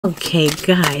Okay,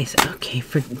 guys. Okay,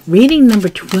 for reading number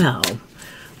 12,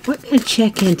 we're going to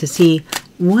check in to see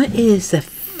what is the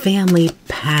family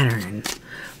pattern.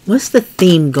 What's the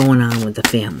theme going on with the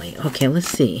family? Okay, let's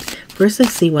see. First,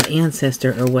 let's see what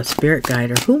ancestor or what spirit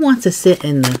guide or who wants to sit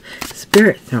in the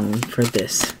spirit throne for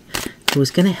this.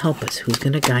 Who's going to help us? Who's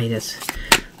going to guide us?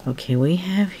 Okay, we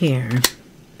have here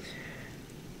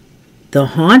the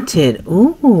haunted.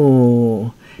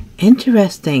 Ooh,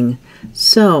 interesting.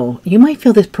 So, you might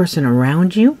feel this person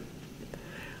around you,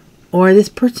 or this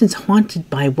person's haunted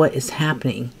by what is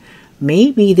happening.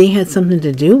 Maybe they had something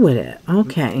to do with it.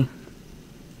 Okay.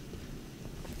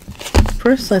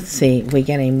 First, let's see if we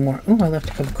get any more. Oh, I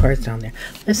left a couple cards down there.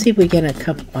 Let's see if we get a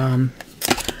couple,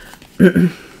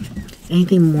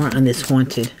 anything more on this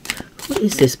haunted. Who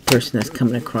is this person that's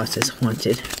coming across as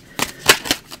haunted?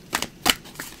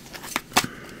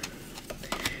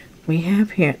 We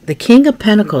have here the King of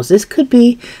Pentacles. This could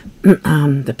be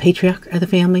the patriarch of the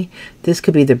family. This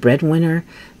could be the breadwinner.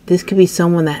 This could be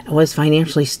someone that was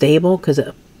financially stable, because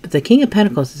the King of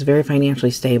Pentacles is very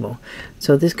financially stable.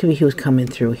 So this could be who's coming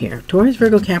through here. Taurus,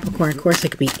 Virgo, Capricorn. Of course,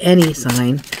 it could be any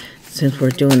sign, since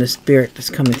we're doing the spirit that's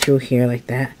coming through here like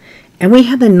that. And we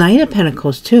have the Knight of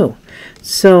Pentacles too.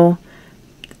 So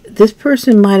this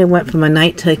person might have went from a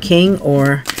knight to a king,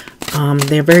 or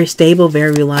they're very stable,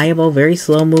 very reliable, very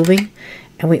slow moving.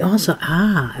 And we also,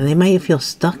 and they might feel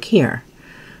stuck here.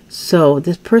 So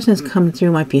this person that's coming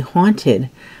through might be haunted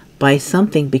by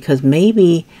something, because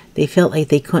maybe they felt like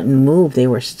they couldn't move. They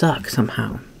were stuck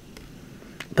somehow.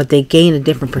 But they gain a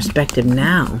different perspective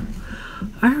now.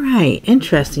 All right,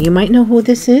 interesting. You might know who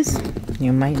this is.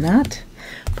 You might not.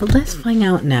 But let's find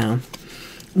out now.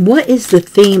 What is the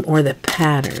theme or the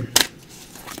pattern?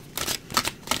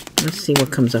 Let's see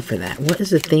what comes up for that. What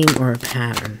is a theme or a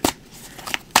pattern?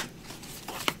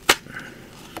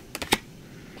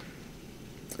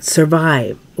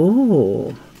 Survive.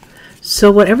 Ooh. So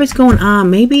whatever's going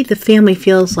on, maybe the family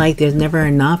feels like there's never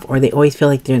enough, or they always feel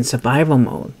like they're in survival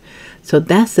mode. So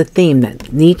that's the theme,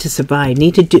 that need to survive,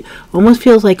 need to do. Almost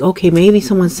feels like, okay, maybe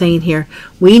someone's saying here,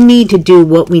 we need to do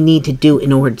what we need to do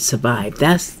in order to survive.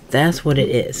 That's what it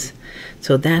is.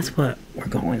 So that's what we're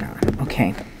going on.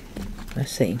 Okay.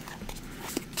 Let's see.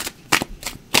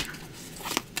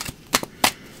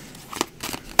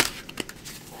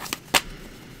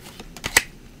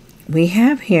 We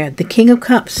have here the King of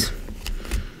Cups.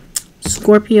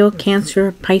 Scorpio,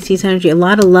 Cancer, Pisces energy. A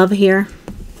lot of love here.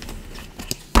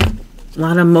 A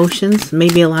lot of emotions.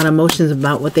 Maybe a lot of emotions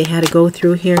about what they had to go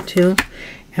through here too.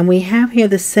 And we have here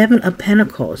the Seven of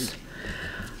Pentacles.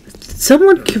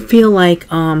 Someone can feel like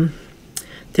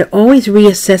they're always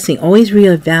reassessing, always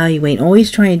reevaluating,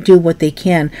 always trying to do what they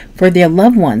can for their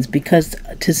loved ones, because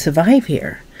to survive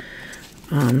here.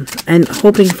 And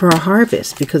hoping for a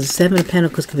harvest, because the Seven of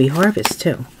Pentacles could be harvest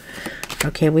too.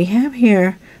 Okay, we have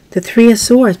here the Three of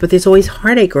Swords, but there's always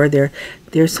heartache, or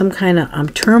there's some kind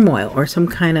of turmoil, or some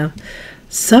kind of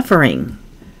suffering.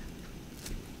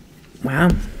 Wow.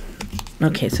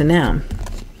 Okay, so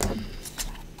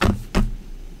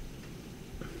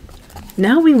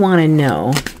now we want to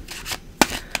know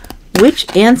which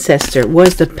ancestor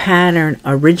was the pattern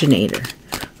originator.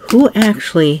 Who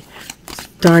actually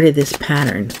started this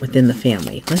pattern within the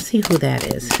family? Let's see who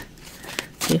that is.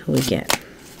 See who we get.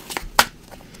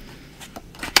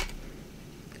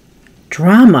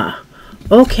 Drama.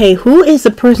 Okay, who is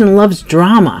the person who loves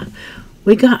drama?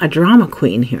 We got a drama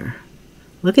queen here.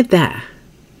 Look at that.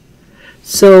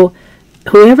 So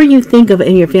whoever you think of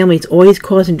in your family is always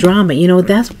causing drama. You know,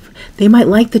 they might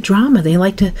like the drama. They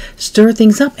like to stir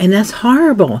things up, and that's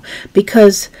horrible,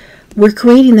 because we're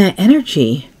creating that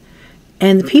energy.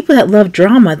 And the people that love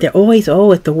drama, they're always,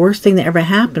 oh, it's the worst thing that ever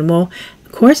happened. Well,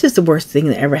 of course it's the worst thing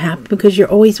that ever happened, because you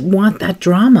always want that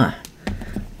drama.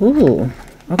 Ooh.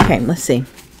 Okay, let's see.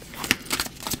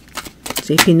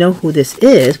 See if you know who this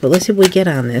is, but let's see what we get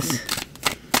on this.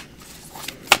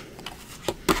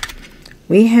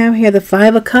 We have here the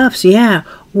Five of Cups. Yeah,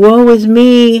 woe is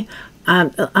me.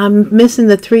 I'm missing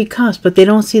the Three Cups, but they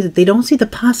don't see that. They don't see the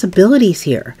possibilities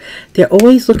here. They're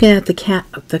always looking at the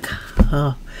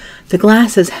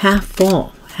glass is half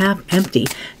full, half empty.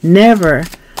 Never.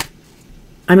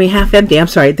 I mean, half empty. I'm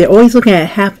sorry. They're always looking at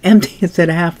half empty instead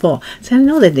of half full. So I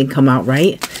know that didn't come out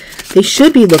right. They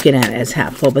should be looking at it as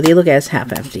half full, but they look at it as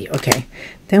half empty. Okay.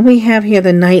 Then we have here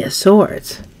the Knight of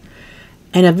Swords.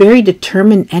 And a very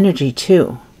determined energy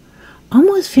too.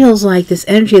 Almost feels like this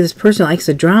energy of this person likes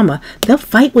the drama. They'll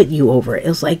fight with you over it.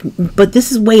 It's like, but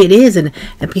this is the way it is. And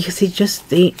because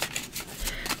they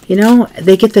you know,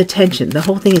 they get the attention. The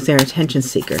whole thing is their attention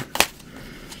seeker.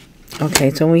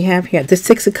 Okay, so we have here the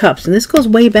Six of Cups, and this goes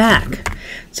way back.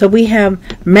 So we have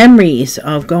memories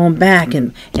of going back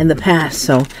in the past.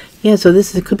 So yeah, so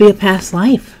it could be a past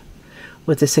life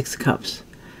with the Six of Cups.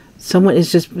 Someone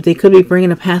is they could be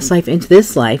bringing a past life into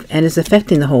this life, and it's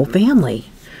affecting the whole family.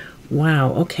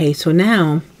 Wow. Okay, so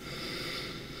now,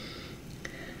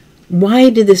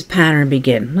 why did this pattern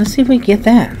begin? Let's see if we get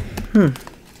that.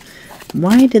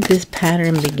 Why did this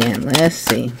pattern begin? Let's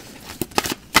see.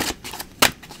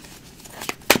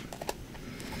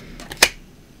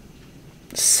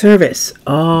 Service.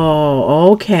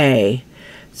 Oh, okay.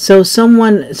 So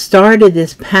someone started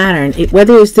this pattern,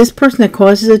 whether it's this person that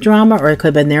causes the drama, or it could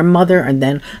have been their mother, and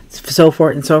then so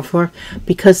forth and so forth,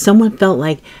 because someone felt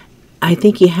like, I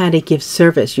think you had to give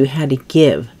service, you had to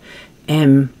give,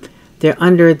 and they're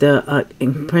under the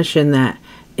impression that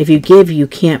if you give, you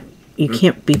can't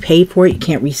be paid for it, you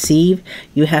can't receive,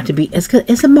 you have to be,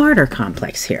 it's a martyr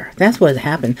complex here. That's what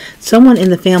happened. Someone in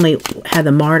the family had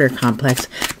the martyr complex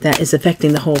that is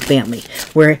affecting the whole family,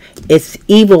 where it's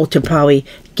evil to probably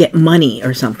get money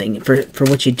or something for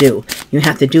what you do. You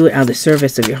have to do it out of the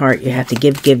service of your heart. You have to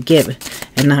give,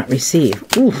 and not receive.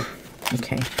 Ooh,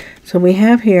 okay. So we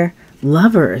have here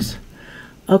lovers.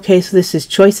 Okay, so this is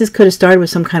choices. Could have started with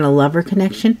some kind of lover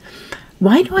connection.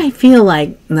 Why do I feel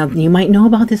like, now you might know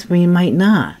about this, but you might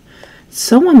not.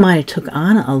 Someone might have took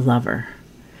on a lover,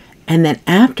 and then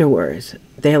afterwards,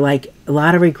 they're like, a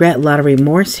lot of regret, a lot of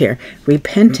remorse here,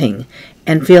 repenting,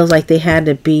 and feels like they had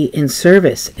to be in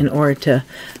service in order to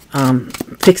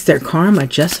fix their karma,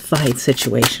 justified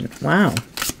situation. Wow.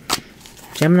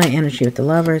 Gemini energy with the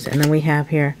lovers, and then we have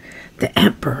here the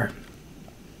Emperor.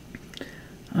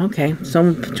 Okay, so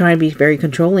I'm trying to be very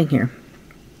controlling here.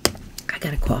 I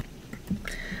got a cough.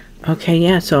 Okay,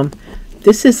 yeah, so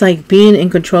this is like being in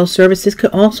control service. This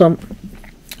could also,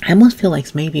 I almost feel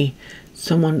like maybe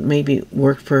someone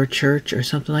worked for a church or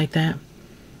something like that.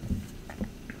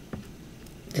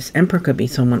 This Emperor could be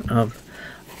someone of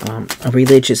a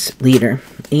religious leader,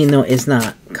 even though it's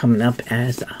not coming up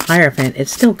as a Hierophant, it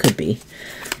still could be.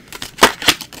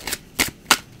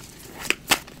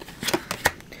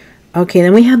 Okay,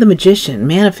 then we have the Magician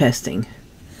manifesting.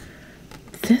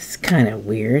 This is kind of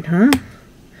weird, huh?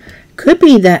 Could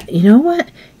be that, you know what?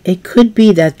 It could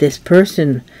be that this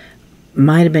person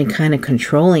might have been kind of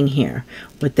controlling here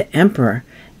with the Emperor,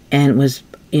 and was,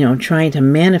 trying to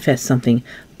manifest something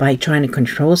by trying to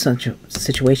control such a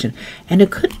situation. And it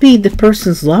could be the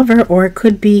person's lover, or it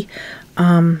could be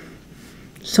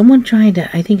someone trying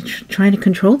to, I think, trying to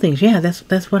control things. Yeah,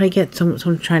 that's what I get.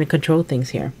 Someone trying to control things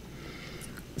here.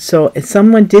 So if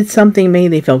someone did something maybe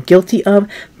they felt guilty of,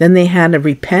 then they had to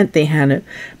repent. They had to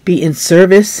be in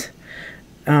service.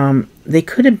 They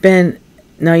could have been,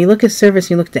 now you look at service,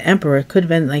 you look at the Emperor, it could have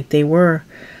been like they were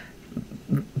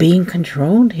being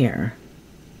controlled here.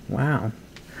 Wow.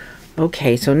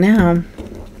 Okay, so now I'm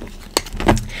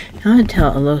going to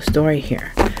tell a little story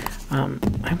here.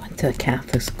 I went to a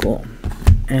Catholic school,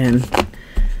 and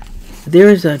there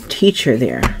was a teacher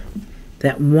there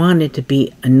that wanted to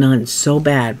be a nun so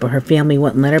bad, but her family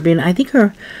wouldn't let her be. And I think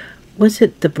was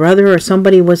it the brother or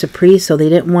somebody was a priest, so they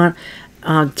didn't want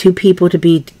two people to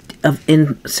be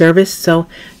in service. So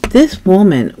this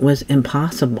woman was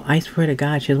impossible. I swear to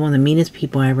God, she was one of the meanest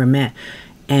people I ever met.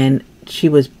 And she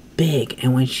was big.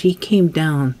 And when she came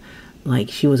down, like,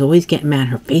 she was always getting mad.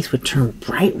 Her face would turn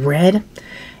bright red.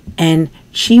 And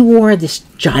she wore this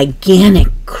gigantic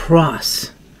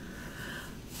cross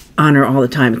on her all the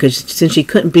time, because since she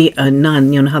couldn't be a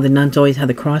nun, you know how the nuns always had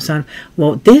the cross on?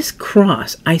 Well, this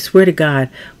cross, I swear to God,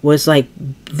 was like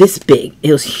this big.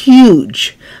 It was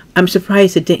huge. I'm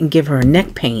surprised it didn't give her a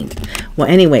neck pain. Well,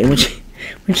 anyway,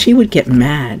 when she would get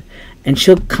mad, and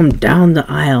she'll come down the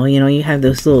aisle, you have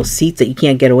those little seats that you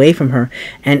can't get away from her,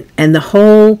 and the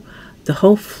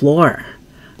whole floor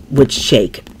would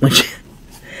shake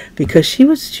because she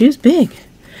was big.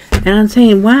 And I'm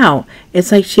saying, wow,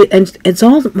 it's like it's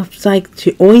almost like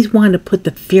she always wanted to put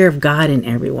the fear of God in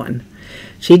everyone.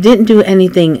 She didn't do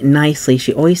anything nicely.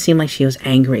 She always seemed like she was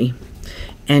angry.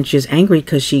 And she was angry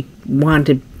because she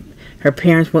wanted her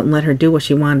parents wouldn't let her do what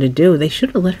she wanted to do. They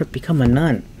should have let her become a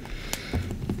nun.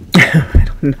 I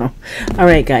don't know. All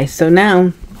right, guys. So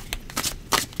now,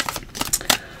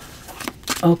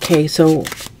 okay, so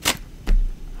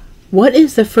what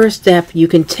is the first step you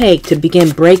can take to begin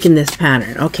breaking this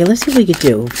pattern? Okay, let's see what we can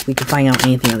do. If we can find out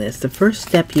anything on this. The first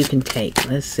step you can take.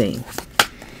 Let's see.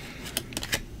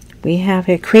 We have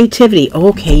here creativity.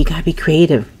 Okay, you gotta be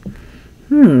creative.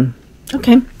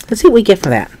 Okay, let's see what we get for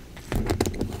that.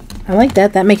 I like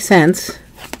that. That makes sense.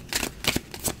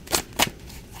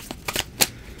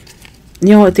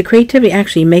 The creativity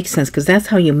actually makes sense, because that's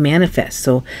how you manifest.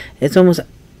 So it's almost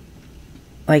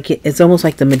like it's almost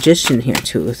like the magician here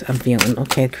too. I'm feeling.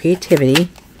 Okay, creativity.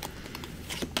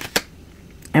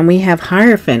 And we have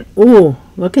Hierophant. Ooh,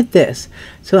 look at this.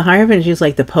 So the Hierophant is just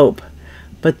like the Pope.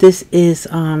 But this is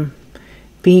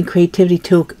being creativity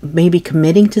to maybe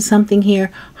committing to something here.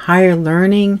 Higher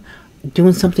learning.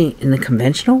 Doing something in the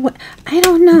conventional way. I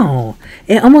don't know.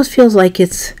 It almost feels like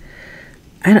it's...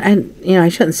 I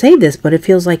shouldn't say this, but it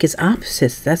feels like it's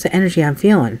opposites. That's the energy I'm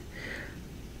feeling.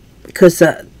 Because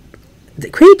the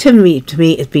creativity to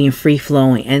me is being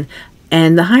free-flowing.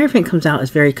 And the Hierophant comes out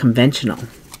as very conventional.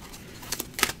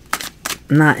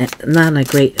 Not a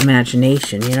great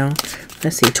imagination, you know.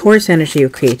 Let's see. Taurus energy or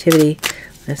creativity.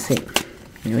 Let's see.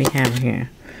 What do we have here?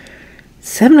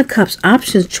 7 of Cups.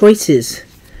 Options, choices.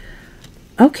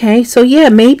 Okay, so yeah,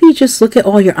 maybe just look at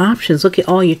all your options. Look at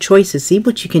all your choices. See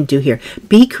what you can do here.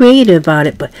 Be creative about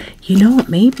it. But you know what?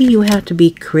 Maybe you have to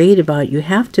be creative about it. You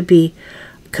have to be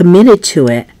committed to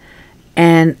it.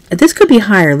 And this could be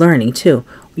higher learning too.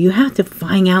 You have to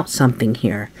find out something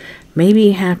here. Maybe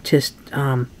you have to...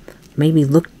 maybe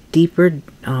look deeper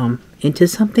into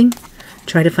something.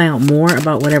 Try to find out more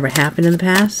about whatever happened in the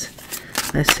past.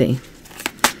 Let's see.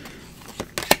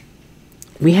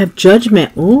 We have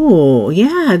Judgment. Ooh,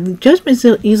 yeah. Judgment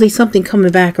is usually something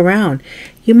coming back around.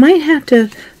 You might have to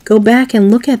go back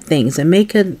and look at things and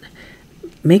make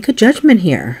a judgment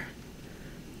here.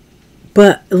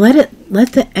 But let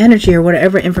the energy or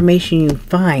whatever information you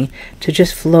find to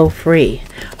just flow free.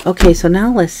 Okay, so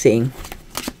now let's see.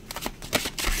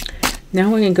 Now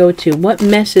we're going to go to what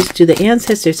message do the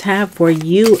ancestors have for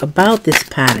you about this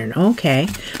pattern? Okay,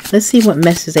 let's see what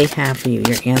message they have for you,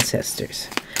 your ancestors.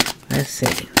 Let's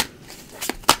see.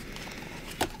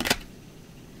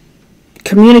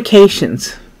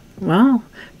 Communications. Well,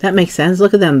 that makes sense.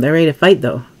 Look at them. They're ready to fight,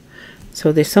 though.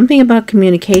 So there's something about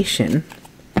communication.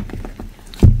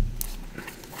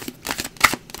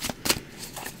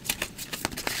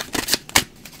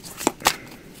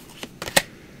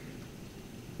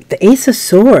 The Ace of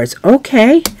Swords.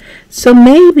 Okay. So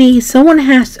maybe someone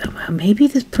has... Maybe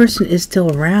this person is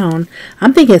still around.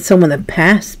 I'm thinking it's someone that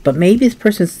passed, but maybe this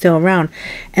person's still around.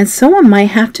 And someone might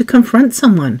have to confront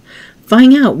someone.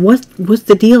 Find out what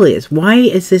the deal is. Why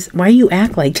is this... Why you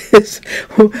act like this?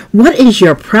 What is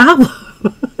your problem?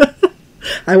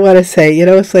 I want to say, you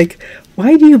know, it's like,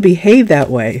 why do you behave that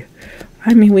way?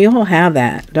 I mean, we all have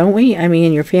that, don't we? I mean,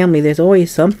 in your family, there's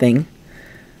always something.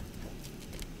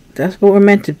 That's what we're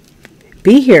meant to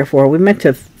be here for. We're meant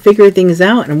to figure things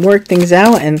out and work things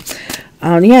out. And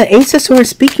yeah, Ace of Swords,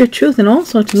 speak your truth. And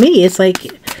also to me, it's like,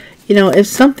 you know, if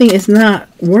something is not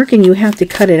working, you have to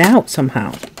cut it out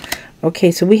somehow.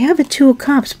 Okay, so we have the Two of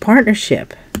Cups,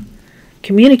 partnership,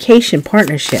 communication,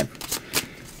 partnership,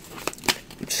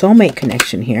 soulmate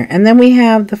connection here. And then we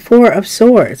have the Four of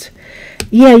Swords.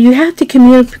 Yeah, you have to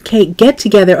communicate, get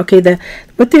together. Okay,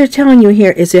 what they're telling you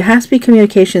here is there has to be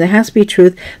communication, there has to be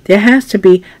truth, there has to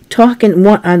be talking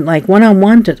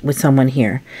one-on-one with someone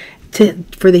here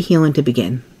for the healing to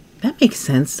begin. That makes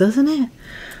sense, doesn't it?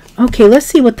 Okay, let's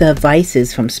see what the advice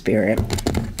is from Spirit.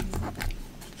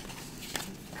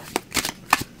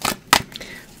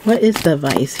 What is the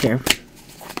advice here?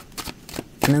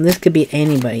 And then this could be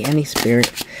anybody, any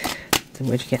spirit. So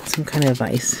would you get some kind of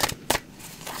advice?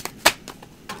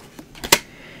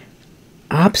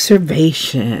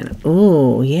 Observation.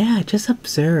 Oh, yeah, just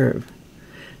observe.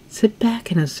 Sit back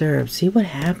and observe. See what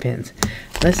happens.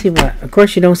 Let's see what... Of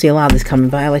course, you don't see a lot of this coming,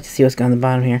 but I like to see what's going on the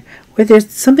bottom here. Where there's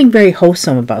something very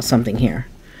wholesome about something here.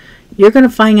 You're going to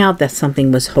find out that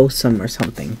something was wholesome or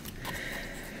something.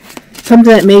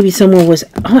 Something that maybe someone was...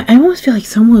 Oh, I almost feel like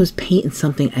someone was painting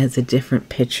something as a different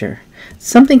picture.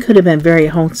 Something could have been very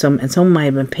wholesome, and someone might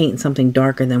have been painting something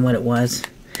darker than what it was.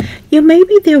 Yeah,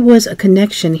 maybe there was a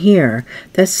connection here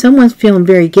that someone's feeling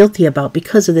very guilty about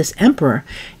because of this Emperor.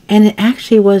 And it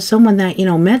actually was someone that, you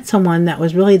know, met someone that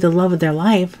was really the love of their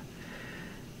life.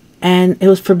 And it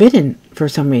was forbidden for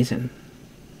some reason.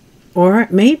 Or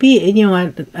maybe, you know,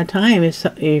 at a time,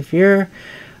 if your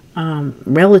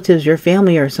relatives, your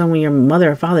family, or someone, your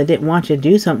mother or father didn't want you to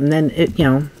do something, then, you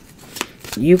know,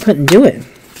 you couldn't do it.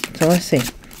 So let's see.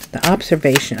 The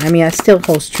observation. I mean, that still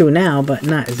holds true now, but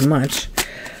not as much.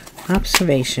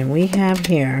 Observation. We have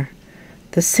here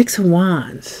the Six of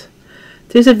Wands.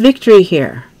 There's a victory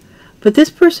here. But this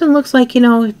person looks like, you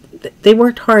know, they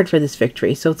worked hard for this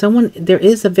victory. So there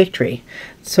is a victory.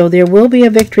 So there will be a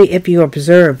victory if you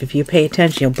observe, if you pay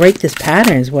attention. You'll break this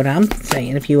pattern is what I'm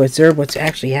saying. If you observe what's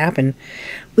actually happened.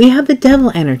 We have the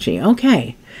Devil energy.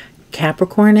 Okay.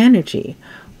 Capricorn energy.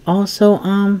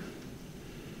 Also,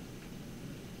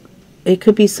 it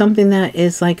could be something that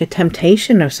is like a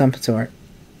temptation of some sort.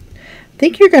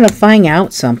 think you're going to find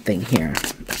out something here.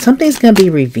 Something's going to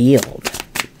be revealed.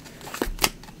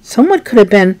 Someone could have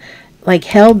been like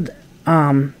held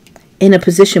in a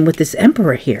position with this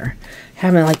emperor here,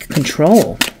 having like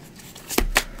control.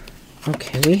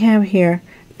 Okay, we have here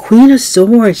Queen of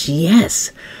Swords.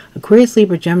 Yes, Aquarius,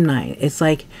 Libra, Gemini. It's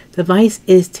like the advice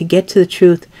is to get to the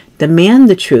truth, demand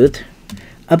the truth,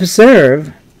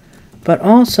 observe, but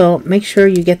also make sure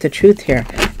you get the truth here.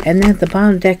 And then at the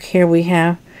bottom deck here we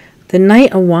have the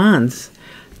Knight of Wands.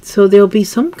 So there'll be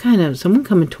some kind of, someone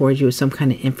coming towards you with some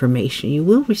kind of information. You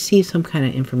will receive some kind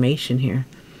of information here.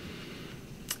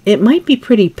 It might be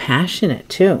pretty passionate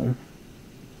too.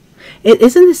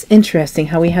 Isn't this interesting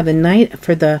how we have the Knight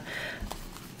for the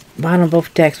bottom of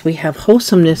both decks? We have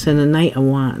wholesomeness and the Knight of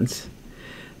Wands.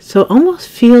 So it almost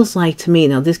feels like to me,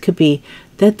 now this could be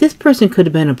that this person could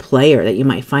have been a player that you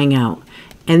might find out.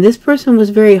 And this person was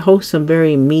very wholesome,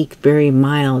 very meek, very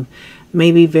mild,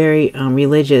 maybe very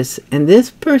religious. And this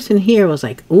person here was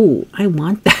like, ooh, I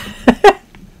want that.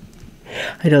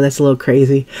 I know that's a little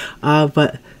crazy.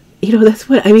 But, you know, that's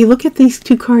what, I mean, look at these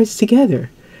two cards together.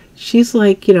 She's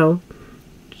like, you know,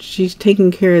 she's taking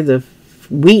care of the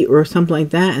wheat or something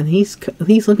like that. And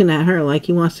he's looking at her like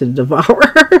he wants to devour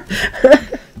her.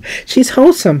 She's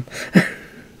wholesome.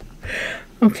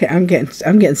 Okay, I'm getting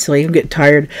silly. I'm getting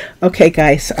tired. Okay,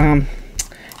 guys.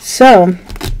 So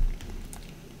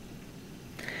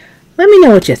let me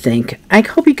know what you think. I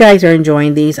hope you guys are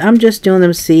enjoying these. I'm just doing them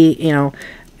to see, you know,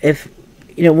 if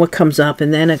you know what comes up,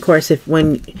 and then of course if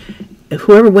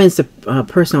whoever wins the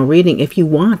personal reading, if you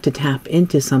want to tap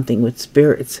into something with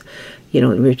spirits, you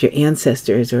know, with your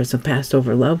ancestors or some passed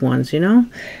over loved ones, you know,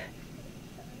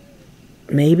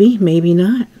 maybe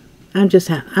not. I'm just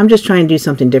trying to do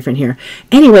something different here.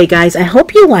 Anyway, guys, I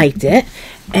hope you liked it.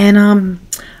 And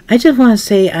I just want to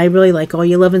say I really like all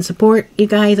your love and support, you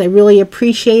guys. I really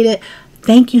appreciate it.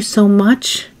 Thank you so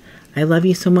much. I love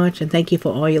you so much. And thank you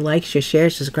for all your likes, your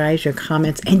shares, subscribes, your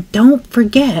comments. And don't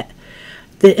forget,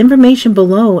 the information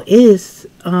below is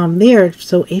there.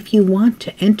 So if you want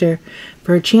to enter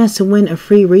for a chance to win a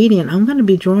free reading, I'm going to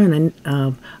be drawing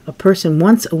a person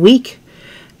once a week.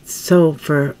 So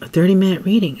for a 30-minute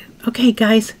reading. Okay,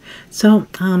 guys. So,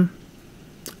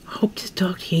 hope to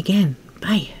talk to you again.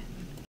 Bye.